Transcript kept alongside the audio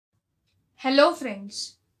Hello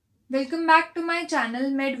friends, welcome back to my channel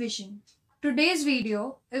MedVision. Today's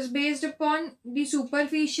video is based upon the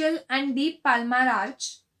superficial and deep palmar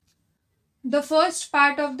arch. The first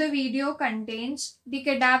part of the video contains the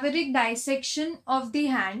cadaveric dissection of the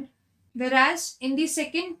hand, whereas in the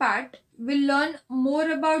second part we'll learn more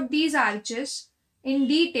about these arches in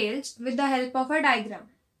details with the help of a diagram.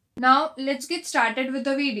 Now let's get started with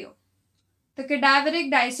the video. The cadaveric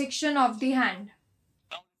dissection of the hand.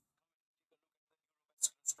 So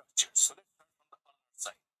let's start from the ulnar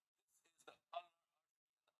side. This is the ulnar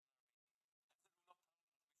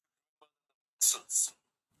vessels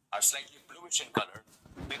are slightly bluish in color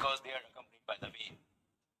because they are accompanied by the vein,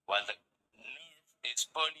 while the nerve is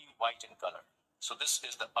pearly white in color. So this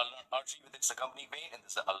is the ulnar artery with its accompanying vein, and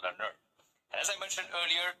this is the ulnar nerve. And as I mentioned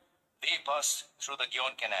earlier, they pass through the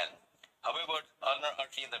Guion canal. However, ulnar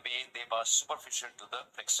artery and the vein, they pass superficial to the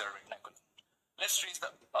flexor retinaculum. Let's trace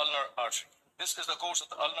the ulnar artery. This is the course of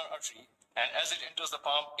the ulnar artery, and as it enters the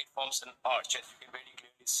palm, it forms an arch, as you can very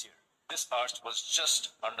clearly see here. This arch was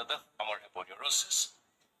just under the palmar aponeurosis.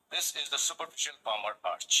 This is the superficial palmar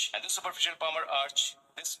arch, and this superficial palmar arch,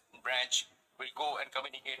 this branch will go and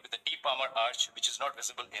communicate with the deep palmar arch, which is not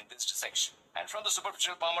visible in this dissection. And from the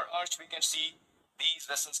superficial palmar arch, we can see these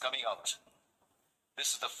vessels coming out.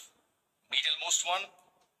 This is the medialmost one.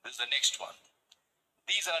 This is the next one.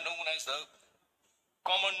 These are known as the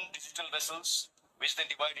common digital vessels, which then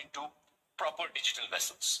divide into proper digital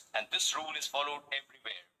vessels, and this rule is followed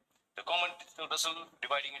everywhere. The common digital vessel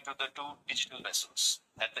dividing into the two digital vessels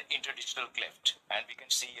at the interdigital cleft, and we can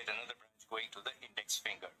see yet another branch going to the index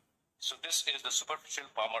finger. So this is the superficial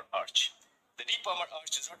palmar arch. The deep palmar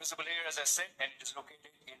arch is not visible here, as I said, and it is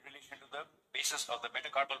located in relation to the basis of the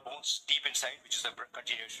metacarpal bones deep inside, which is the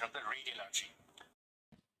continuation of the radial artery.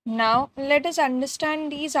 Now let us understand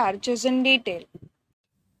these arches in detail.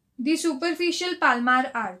 The superficial palmar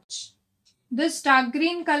arch. This dark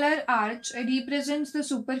green color arch represents the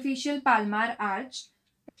superficial palmar arch.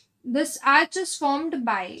 This arch is formed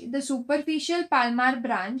by the superficial palmar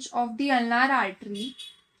branch of the ulnar artery,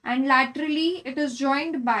 and laterally it is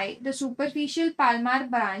joined by the superficial palmar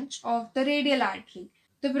branch of the radial artery.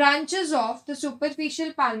 The branches of the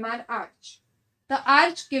superficial palmar arch. The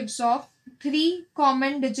arch gives off 3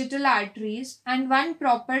 common digital arteries and 1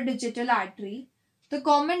 proper digital artery. The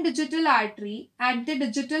common digital artery at the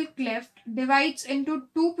digital cleft divides into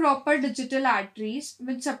 2 proper digital arteries,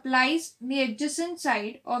 which supplies the adjacent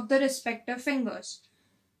side of the respective fingers.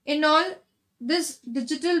 In all, this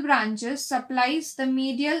digital branches supplies the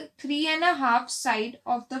medial 3½ side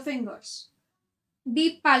of the fingers.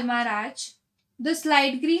 Deep palmar arch. This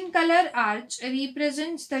light green color arch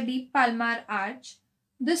represents the deep palmar arch.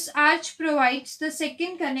 This arch provides the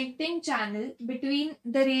second connecting channel between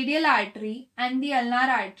the radial artery and the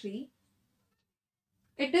ulnar artery.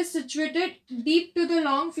 It is situated deep to the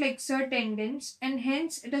long flexor tendons, and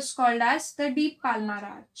hence it is called as the deep palmar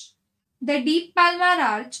arch. The deep palmar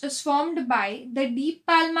arch is formed by the deep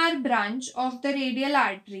palmar branch of the radial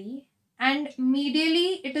artery, and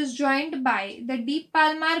medially it is joined by the deep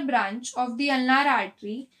palmar branch of the ulnar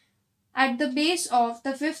artery at the base of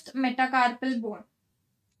the 5th metacarpal bone.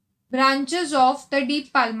 Branches of the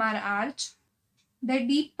deep palmar arch. The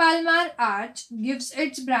deep palmar arch gives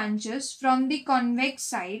its branches from the convex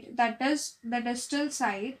side, that is the distal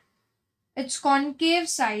side, its concave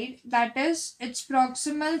side, that is its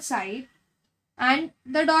proximal side, and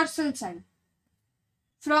the dorsal side.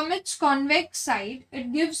 From its convex side,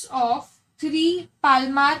 it gives off 3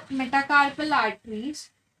 palmar metacarpal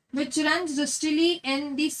arteries, which runs distally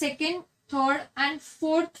in the 2nd, 3rd, and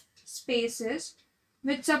 4th spaces,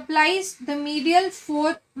 which supplies the medial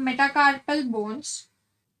 4 metacarpal bones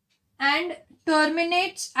and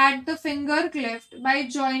terminates at the finger cleft by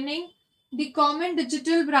joining the common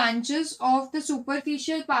digital branches of the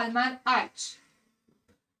superficial palmar arch.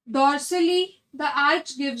 Dorsally, the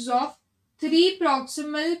arch gives off 3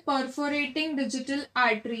 proximal perforating digital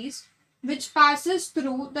arteries, which passes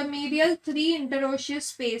through the medial 3 interosseous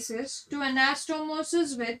spaces to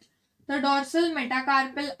anastomoses with the dorsal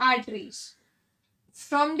metacarpal arteries.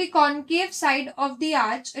 From the concave side of the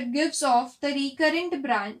arch, it gives off the recurrent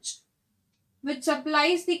branch, which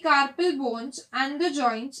supplies the carpal bones and the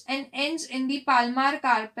joints and ends in the palmar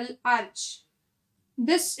carpal arch.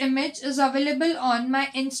 This image is available on my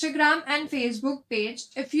Instagram and Facebook page.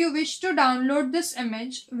 If you wish to download this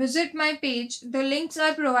image, visit my page. The links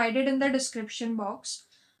are provided in the description box.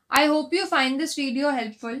 I hope you find this video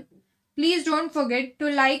helpful. Please don't forget to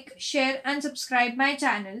like, share and subscribe my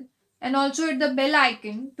channel, and also hit the bell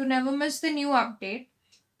icon to never miss the new update.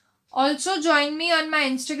 Also join me on my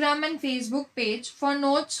Instagram and Facebook page for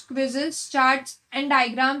notes, quizzes, charts and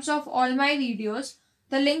diagrams of all my videos.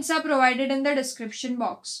 The links are provided in the description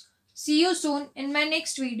box. See you soon in my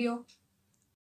next video.